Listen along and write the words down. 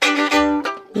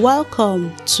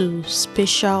Welcome to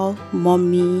Special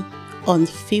Mommy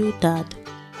Unfiltered,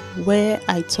 where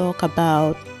I talk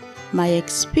about my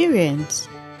experience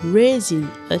raising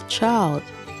a child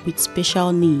with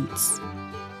special needs.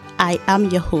 I am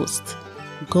your host,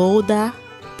 Golda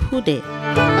Pude.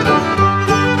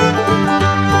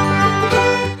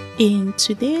 In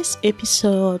today's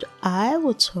episode, I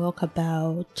will talk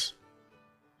about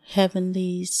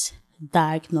Heavenly's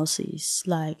diagnosis,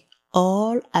 like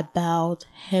all about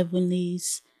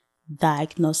Heavenly's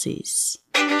diagnosis.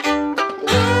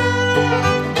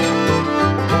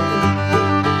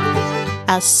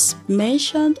 As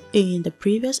mentioned in the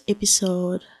previous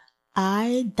episode,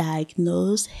 I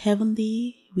diagnosed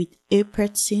Heavenly with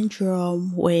Apert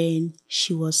syndrome when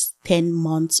she was 10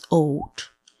 months old.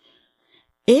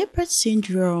 Apert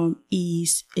syndrome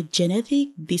is a genetic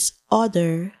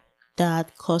disorder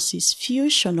that causes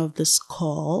fusion of the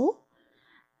skull,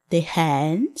 the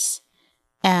hands,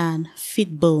 and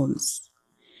feet bones.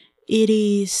 It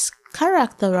is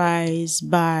characterized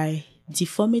by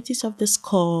deformities of the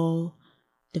skull,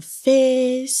 the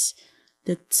face,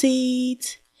 the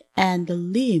teeth, and the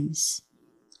limbs.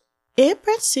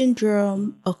 Apert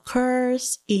syndrome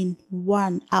occurs in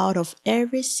 1 out of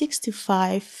every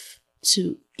 65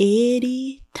 to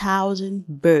 80,000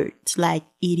 births. Like,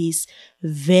 it is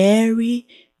very,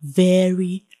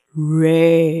 very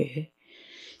rare.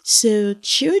 So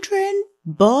children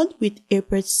born with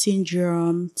Apert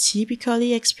syndrome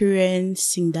typically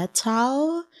experience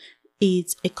syndactyl.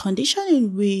 It's a condition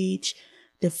in which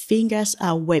the fingers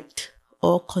are webbed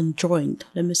or conjoined.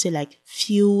 Let me say like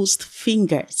fused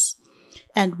fingers.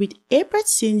 And with Apert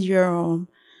syndrome,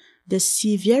 the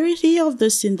severity of the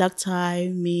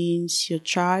syndactyl means your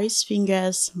child's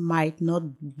fingers might not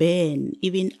bend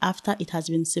even after it has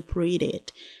been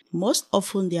separated. Most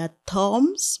often their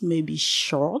thumbs may be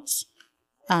short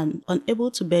and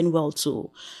unable to bend well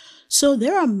too. So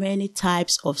there are many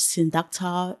types of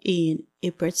syndactyl in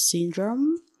Apert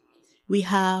syndrome. We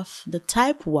have the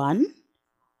type 1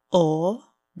 or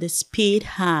the spade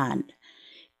hand.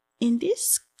 In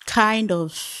this kind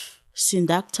of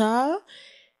syndactyl,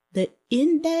 the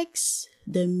index,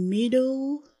 the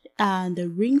middle, and the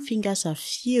ring fingers are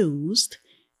fused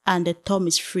and the thumb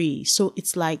is free. So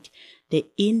it's like the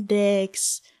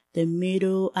index, the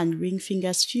middle, and ring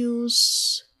fingers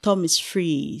fuse, thumb is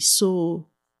free. So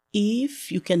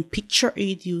if you can picture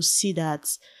it, you see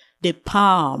that the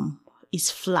palm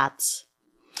is flat.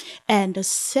 And the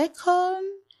second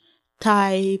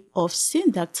type of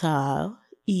syndactyl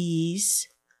is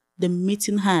the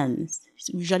meeting hand.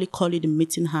 We usually call it the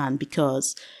meeting hand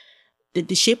because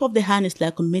the shape of the hand is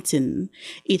like a mitten.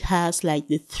 It has like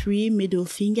the 3 middle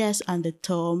fingers and the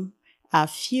thumb are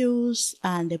fused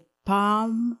and the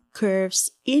palm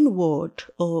curves inward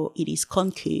or it is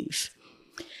concave.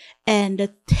 And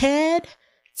the third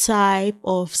type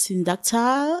of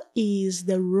syndactyl is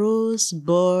the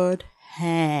rosebud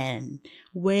hand,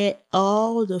 where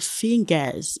all the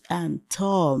fingers and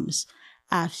thumbs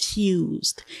are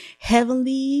fused.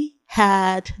 Heavenly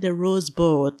had the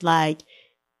rosebud, like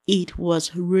it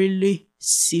was really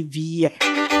severe.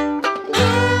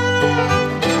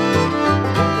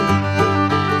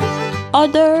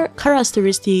 Other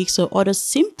characteristics or other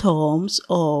symptoms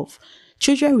of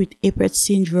children with Apert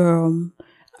syndrome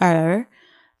are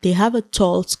they have a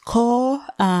tall skull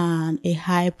and a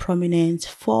high prominent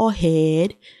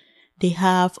forehead. They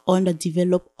have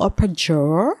underdeveloped upper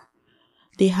jaw.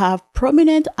 They have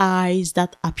prominent eyes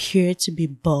that appear to be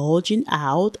bulging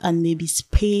out and maybe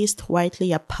spaced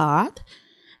widely apart.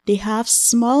 They have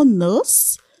small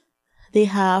nose. They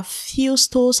have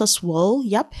fused toes as well.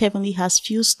 Yep, Heavenly has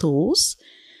fused toes.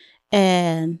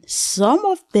 And some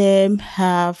of them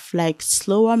have like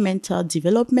slower mental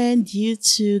development due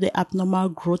to the abnormal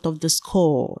growth of the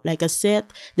skull. Like I said,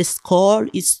 the skull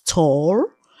is tall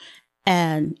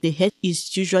and the head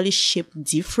is usually shaped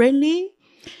differently.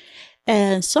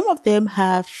 And some of them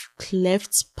have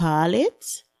cleft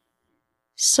palate.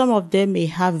 Some of them may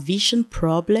have vision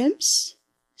problems.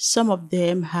 Some of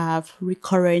them have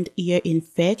recurrent ear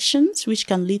infections, which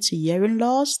can lead to hearing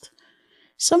loss.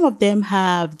 Some of them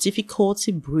have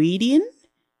difficulty breathing.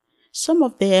 Some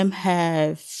of them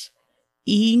have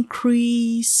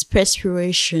increased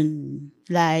perspiration,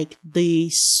 like they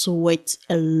sweat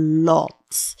a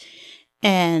lot.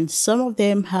 And some of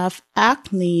them have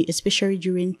acne, especially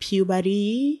during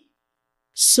puberty.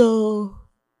 So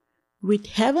with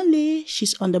Heavenly,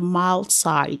 she's on the mild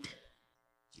side.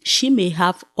 She may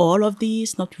have all of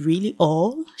these, not really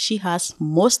all. She has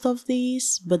most of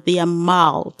these, but they are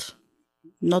mild,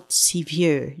 not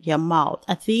severe. They are mild.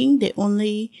 I think the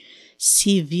only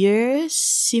severe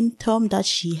symptom that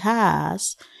she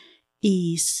has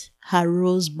is her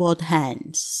rosebud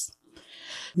hands.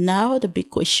 Now the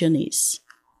big question is,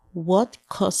 what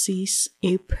causes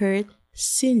Apert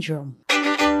syndrome?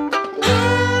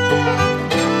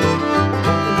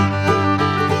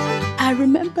 I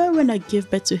remember when I gave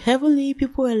birth to Heavenly,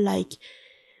 people were like,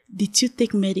 did you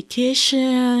take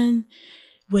medication?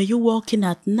 Were you walking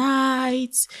at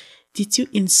night? Did you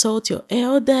insult your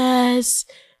elders?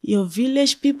 Your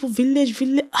village people, village.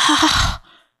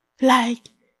 Like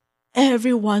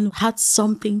everyone had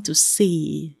something to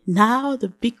say. Now the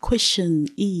big question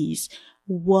is,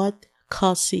 what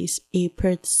causes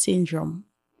Apert syndrome?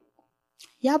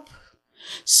 Yep.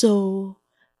 So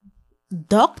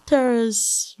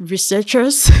doctors,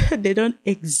 researchers, they don't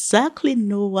exactly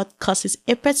know what causes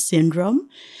Apert syndrome,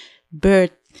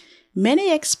 but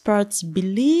many experts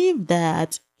believe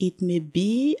that it may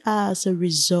be as a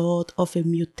result of a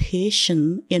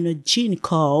mutation in a gene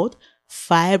called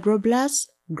fibroblast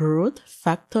growth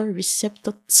factor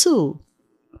receptor 2,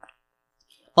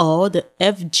 or the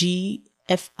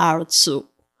FGFR2.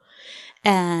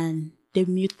 And the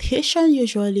mutation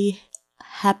usually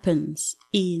happens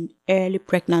in early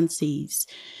pregnancies.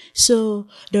 So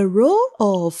the role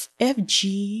of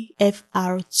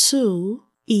FGFR2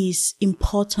 is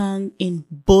important in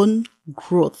bone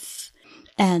growth,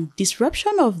 and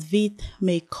disruption of it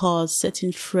may cause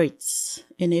certain traits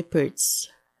in Aperts.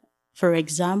 For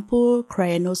example,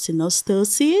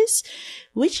 craniosynostosis,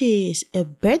 which is a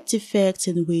birth defect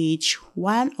in which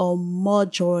one or more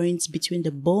joints between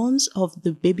the bones of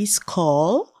the baby's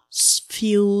skull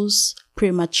fuse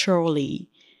prematurely.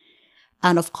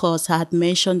 And of course, I had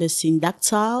mentioned the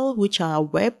syndactyl, which are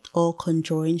webbed or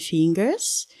conjoined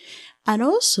fingers. And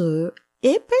also,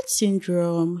 Apert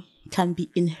syndrome can be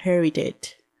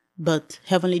inherited, but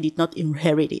Heavenly did not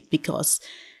inherit it because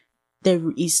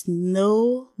there is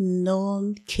no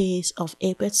known case of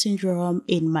Apert syndrome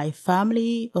in my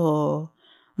family or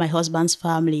my husband's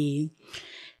family.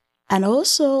 And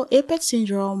also, Apert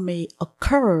syndrome may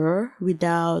occur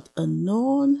without a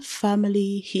known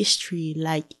family history,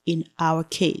 like in our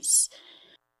case.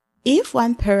 If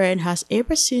one parent has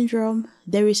Apert syndrome,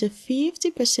 there is a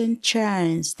 50%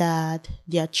 chance that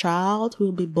their child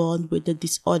will be born with the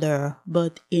disorder.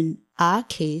 But in our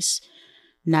case,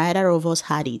 neither of us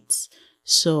had it.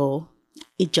 So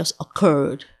it just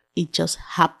occurred. It just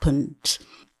happened.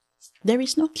 There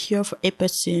is no cure for Apert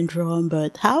syndrome,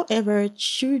 but however,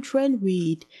 children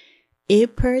with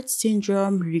Apert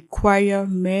syndrome require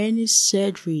many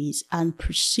surgeries and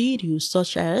procedures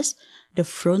such as the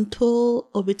frontal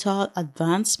orbital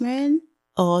advancement,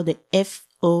 or the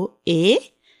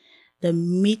FOA, the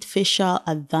midfacial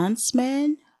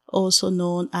advancement, also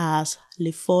known as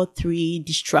Lefort-3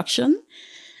 distraction,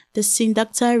 the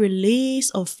syndactyl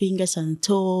release of fingers and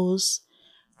toes,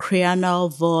 cranial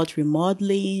vault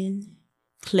remodeling,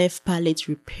 cleft palate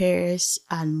repairs,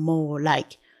 and more.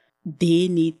 Like, they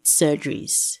need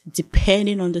surgeries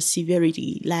depending on the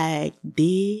severity. Like,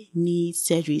 they need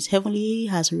surgeries. Heavenly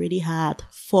has already had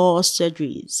 4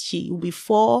 surgeries. She will be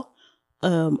 4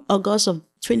 August of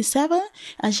 27,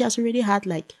 and she has already had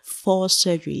like 4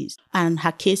 surgeries, and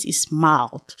her case is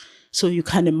mild, so you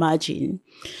can imagine.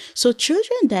 So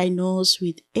children diagnosed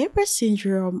with Apert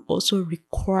syndrome also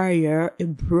require a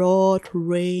broad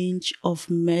range of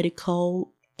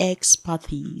medical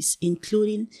expertise,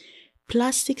 including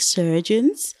plastic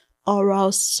surgeons,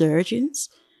 oral surgeons,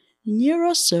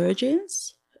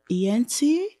 neurosurgeons, ENT,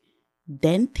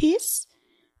 dentists,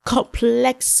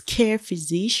 complex care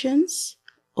physicians,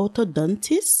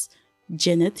 orthodontists,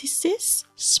 geneticists,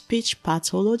 speech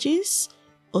pathologists,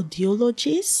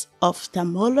 audiologists,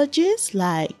 ophthalmologists.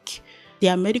 Like,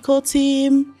 their medical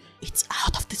team, it's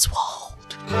out of this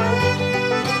world.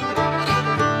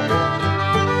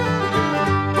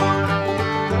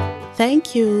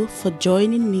 Thank you for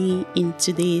joining me in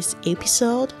today's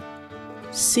episode.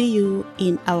 See you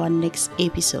in our next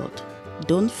episode.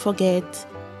 Don't forget,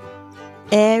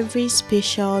 every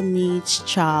special needs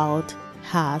child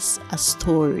has a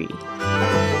story.